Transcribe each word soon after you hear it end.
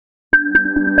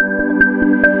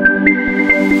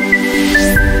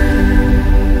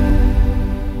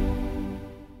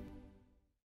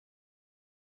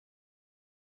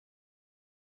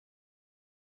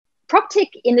PropTech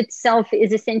in itself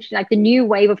is essentially like the new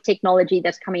wave of technology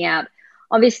that's coming out.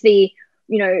 Obviously,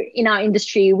 in our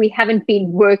industry, we haven't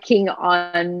been working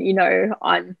on,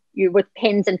 with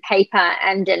pens and paper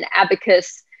and an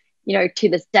abacus, to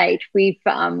this date. We've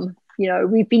been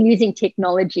using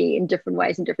technology in different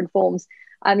ways and different forms.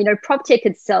 PropTech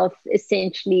itself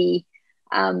essentially,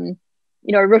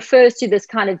 refers to this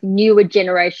kind of newer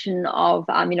generation of,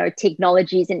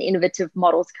 technologies and innovative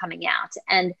models coming out.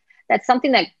 And that's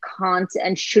something that can't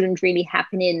and shouldn't really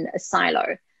happen in a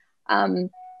silo.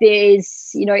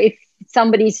 If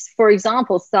somebody's, for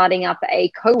example, starting up a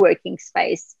co-working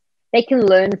space, they can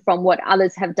learn from what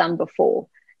others have done before.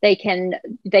 You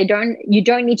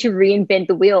don't need to reinvent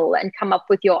the wheel and come up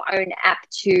with your own app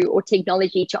or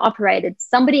technology to operate it.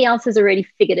 Somebody else has already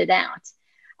figured it out.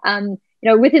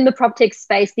 Within the PropTech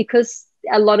space, because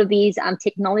a lot of these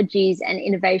technologies and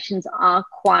innovations are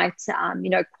quite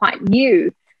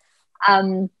new,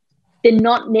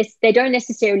 they don't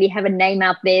necessarily have a name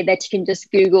out there that you can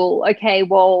just Google, okay,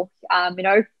 well,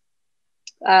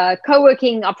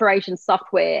 co-working operations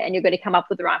software, and you're going to come up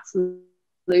with the right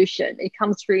solution. It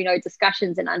comes through,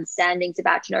 discussions and understandings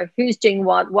about, who's doing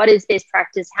what is best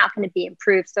practice, how can it be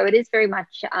improved. So it is very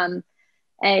much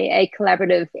a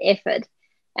collaborative effort.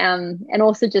 And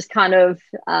also just kind of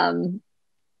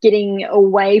getting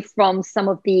away from some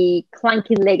of the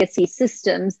clunky legacy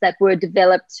systems that were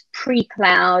developed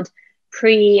pre-cloud,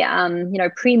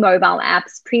 pre-mobile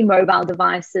apps, pre-mobile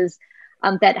devices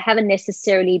that haven't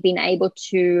necessarily been able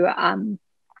to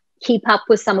keep up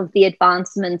with some of the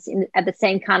advancements at the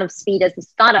same kind of speed as the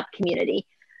startup community.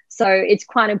 So it's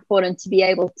quite important to be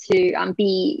able to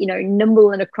be,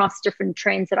 nimble and across different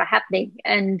trends that are happening,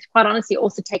 and quite honestly,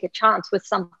 also take a chance with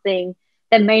something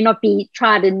that may not be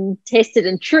tried and tested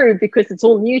and true because it's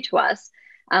all new to us.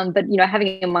 But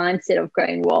having a mindset of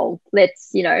going, well, let's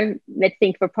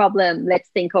think of a problem, let's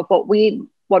think of what we'd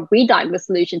like the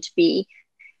solution to be,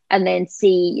 and then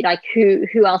see like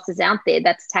who else is out there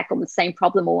that's tackled the same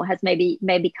problem or has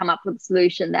maybe come up with a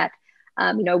solution that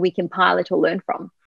we can pilot or learn from.